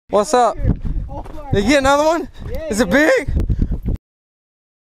What's up? Did you get another one? Yeah, Is it big?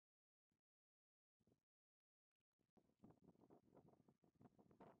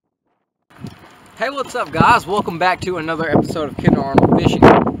 Hey, what's up guys? Welcome back to another episode of Kendall Arnold Fishing.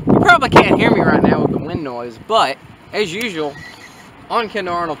 You probably can't hear me right now with the wind noise, but as usual, on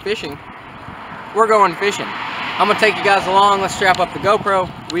Kendall Arnold Fishing, we're going fishing. I'm gonna take you guys along. Let's strap up the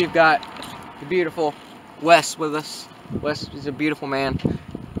GoPro. We've got the beautiful Wes with us. Wes is a beautiful man.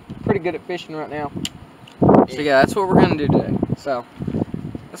 Pretty good at fishing right now. So yeah, that's what we're gonna do today. So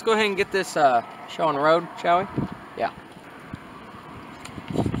let's go ahead and get this show on the road, shall we? Yeah.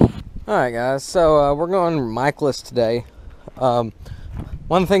 Alright guys, so we're going Mikeless today. One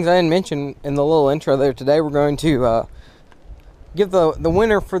of the things I didn't mention in the little intro there today, we're going to give the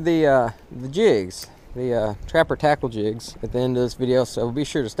winner for the jigs, the trapper tackle jigs at the end of this video, so be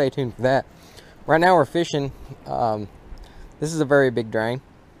sure to stay tuned for that. Right now we're fishing. This is a very big drain,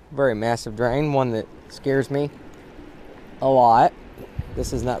 very massive drain, one that scares me a lot.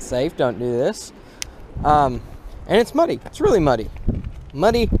 This is not safe, don't do this. And it's muddy, it's really muddy.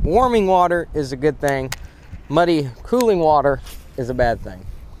 Muddy, warming water is a good thing. Muddy, cooling water is a bad thing.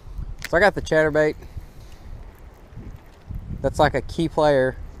 So I got the chatterbait. That's like a key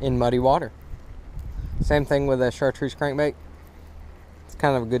player in muddy water. Same thing with a chartreuse crankbait. It's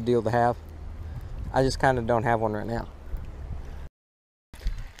kind of a good deal to have. I just kind of don't have one right now.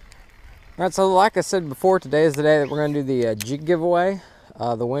 Alright, so like I said before, today is the day that we're going to do the jig giveaway.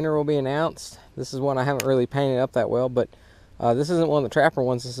 The winner will be announced. This is one I haven't really painted up that well, but this isn't one of the trapper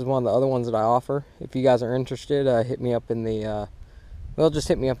ones. This is one of the other ones that I offer. If you guys are interested, hit me up in the, well, just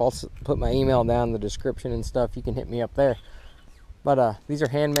hit me up. I'll put my email down in the description and stuff. You can hit me up there. But these are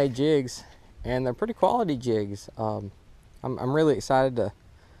handmade jigs, and they're pretty quality jigs. I'm really excited to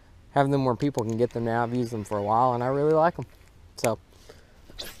have them where people can get them now. I've used them for a while, and I really like them. So,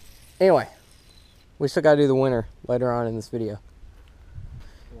 anyway, we still got to do the winner later on in this video.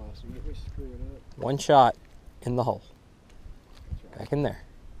 One shot in the hole. Back in there.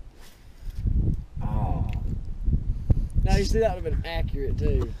 Oh. Now you see that would have been accurate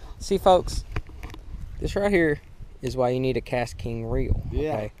too. See folks, this right here is why you need a Cast King reel.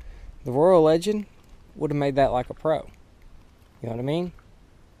 Yeah. Okay? The Royal Legend would have made that like a pro. You know what I mean?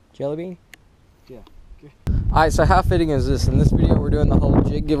 Jelly bean? Yeah. Okay. Alright, so how fitting is this? In this video we're doing the whole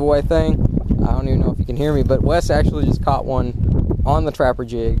jig giveaway thing. I don't even know if you can hear me, but Wes actually just caught one on the trapper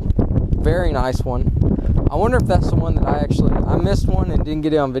jig. Very nice one. I wonder if that's the one that I missed one and didn't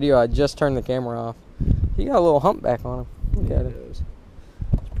get it on video. I just turned the camera off. He got a little humpback on him. Look at him. It's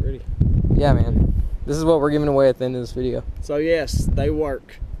pretty. Yeah, man. This is what we're giving away at the end of this video. So yes, they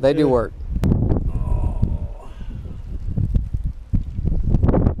work. They do work. Oh.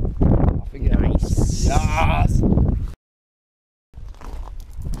 Nice. Yes.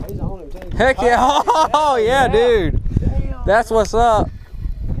 He's on him too. Heck yeah. Oh, yeah, dude. Damn. That's what's up.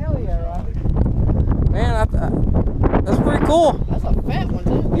 Hell yeah, Robbie. Man, that's pretty cool. That's a fat one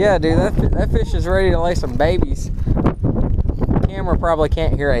too. Yeah, dude, that fish is ready to lay some babies. Camera probably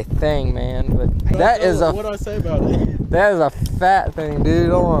can't hear a thing, man, but that is a. What do I say about it? That is a fat thing,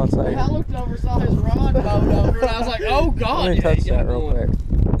 dude. Hold on a second. I looked over, saw his rod boat over, and I was like, "Oh God!" Let me touch that real quick.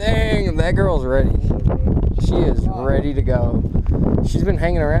 Dang, that girl's ready. She is ready to go. She's been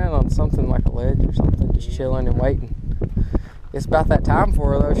hanging around on something like a ledge or something, just chilling and waiting. It's about that time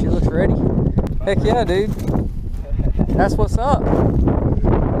for her though. She looks ready. Heck yeah, dude. That's what's up.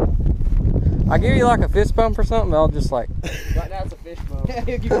 I'll give you like a fist bump or something, but I'll just like. Right now it's a fish bump.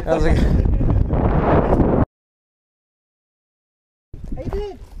 Hey,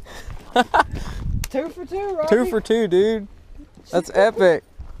 dude. 2 for 2, right? 2 for 2, dude. That's epic.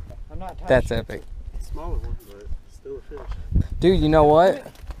 I'm not tired. That's epic. Smaller one, but still a fish. Dude, you know what?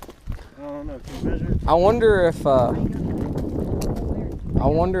 I don't know. Can you measure it? I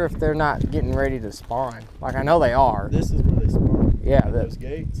wonder if they're not getting ready to spawn. Like I know they are. This is where they spawn. Yeah, Those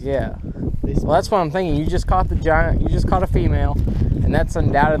gates. yeah. They spawn. Well, that's what I'm thinking. You just caught the giant. You just caught a female, and that's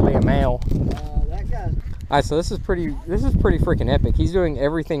undoubtedly a male. That guy's. All right, so this is pretty freaking epic. He's doing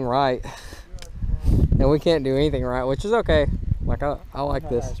everything right, and we can't do anything right, which is okay. Like I like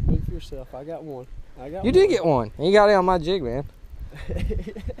this. Speak for yourself. I got one. You did get one, and you got it on my jig, man.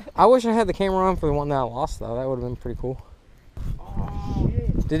 I wish I had the camera on for the one that I lost, though. That would have been pretty cool. Oh, yeah.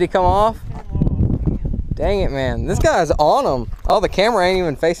 Did he come off? Dang it, man. This guy's on him. Oh, the camera ain't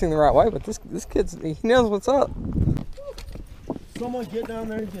even facing the right way, but this kid's, he knows what's up. Someone get down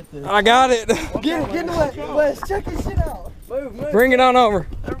there and get this. I got it. Get in the way. Wes, check his shit out. Move. Bring it on over.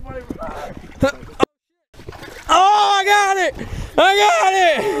 Everybody. Oh, I got it. I got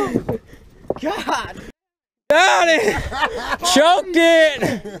it. God. Got it! Choked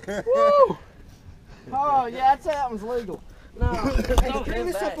it! Woo! Oh, yeah, I'd say that one's legal. No, Clean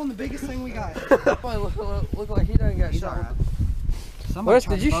this up on the biggest thing we got. look like he done got shot. Wes,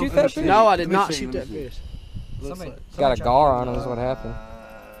 did you shoot that fish? No, I did not shoot that fish. Got a gar on him is what happened.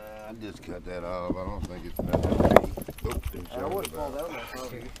 I just cut that off. I don't think it's about that big. Nope, didn't show it about.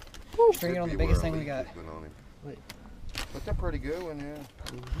 String it on the biggest thing we got. But they're pretty good one, yeah.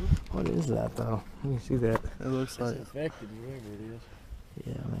 What is that though? Let me see that. It looks like Infected, whoever it is.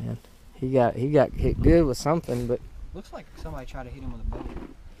 Yeah, man. He got hit good with something, but Looks like somebody tried to hit him with a boat.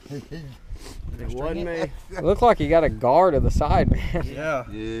 It wasn't me. it looked like he got a gar to the side, man. yeah.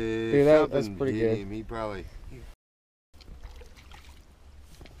 Yeah, Dude, that's something pretty hit good. him. He probably.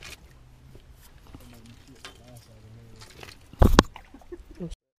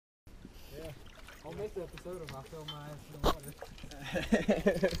 On this episode of I Feel My Ass in the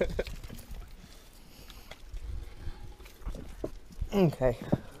Water. Okay.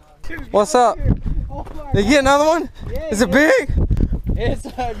 What's up? Did you get another one? Is it big? It's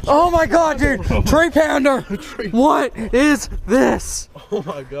a Oh my god, dude! Tree pounder! What is this? Oh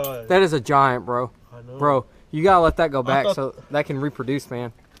my god. That is a giant, bro. I know. Bro, you gotta let that go back so that can reproduce,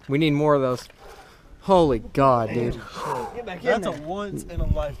 man. We need more of those. Holy god, dude. Get back in That's there. a once in a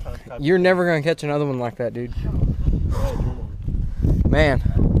lifetime type. You're never gonna catch another one like that, dude. Man.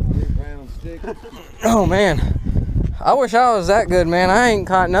 Oh man. I wish I was that good, man. I ain't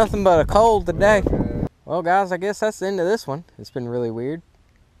caught nothing but a cold today. Well, guys, I guess that's the end of this one. It's been really weird,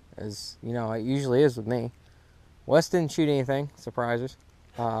 as you know, it usually is with me. Wes didn't shoot anything. Surprises.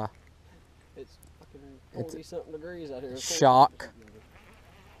 It's fucking 40-something degrees out here. Shock.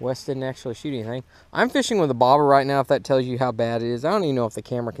 Wes didn't actually shoot anything. I'm fishing with a bobber right now, if that tells you how bad it is. I don't even know if the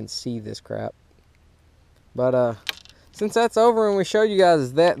camera can see this crap. But since that's over and we showed you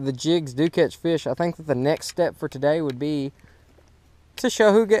guys that the jigs do catch fish, I think that the next step for today would be to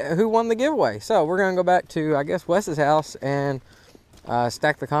show who won the giveaway. So we're gonna go back to, I guess, Wes's house and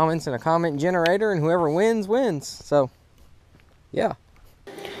stack the comments in a comment generator, and whoever wins wins. So yeah.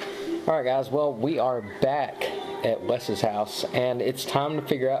 All right, guys. Well, we are back at Wes's house, and it's time to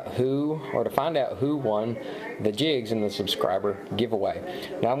figure out to find out who won the jigs in the subscriber giveaway.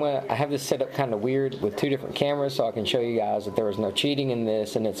 Now I have this set up kind of weird with two different cameras, so I can show you guys that there was no cheating in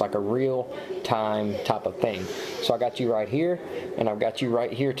this, and it's like a real time type of thing. So I got you right here, and I've got you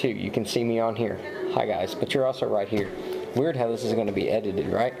right here too. You can see me on here. Hi guys, but you're also right here. Weird how this is going to be edited,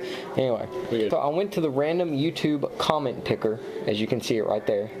 right? Anyway, so I went to the random YouTube comment picker, as you can see it right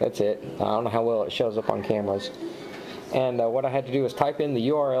there. That's it. I don't know how well it shows up on cameras. And what I had to do is type in the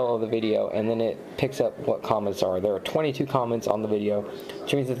URL of the video, and then it picks up what comments are. There are 22 comments on the video,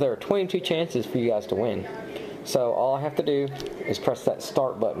 which means that there are 22 chances for you guys to win. So all I have to do is press that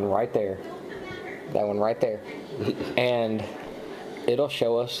start button right there. That one right there. And it'll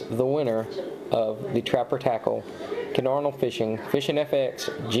show us the winner of the Trapper Tackle KendallArnoldfishing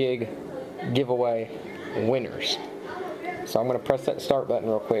FishNFX jig giveaway winners. So I'm going to press that start button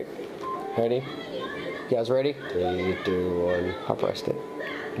real quick. Ready? You guys ready? 3, 2, 1. I pressed it.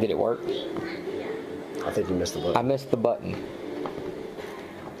 Did it work? I think you missed the button. I missed the button.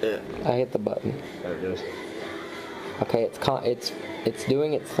 Yeah. I hit the button. There it is. Okay, it's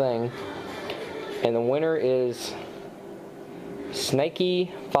doing its thing, and the winner is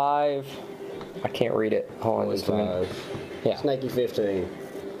Snaky 5. I can't read it. Hold on just a minute. 5. Yeah, Snaky 15.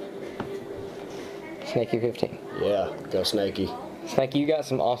 Snaky 15. Yeah, go Snaky. Snaky, you got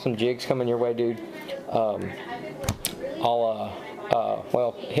some awesome jigs coming your way, dude.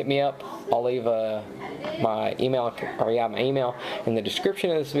 Well, hit me up. I'll leave my email in the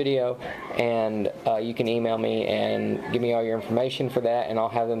description of this video, and you can email me and give me all your information for that, and I'll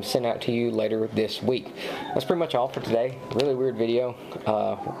have them sent out to you later this week. That's pretty much all for today. Really weird video.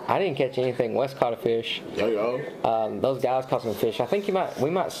 I didn't catch anything. Wes caught a fish. Yo. Those guys caught some fish. I think we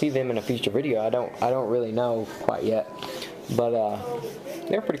might see them in a future video. I don't really know quite yet, but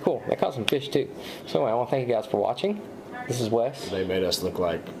they're pretty cool. They caught some fish too. So anyway, I want to thank you guys for watching. This is Wes. They made us look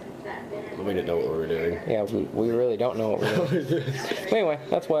like we didn't know what we were doing. Yeah, we really don't know what we're doing. But anyway,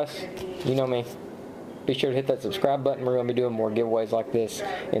 that's Wes. You know me. Be sure to hit that subscribe button. We're going to be doing more giveaways like this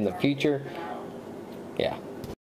in the future. Yeah.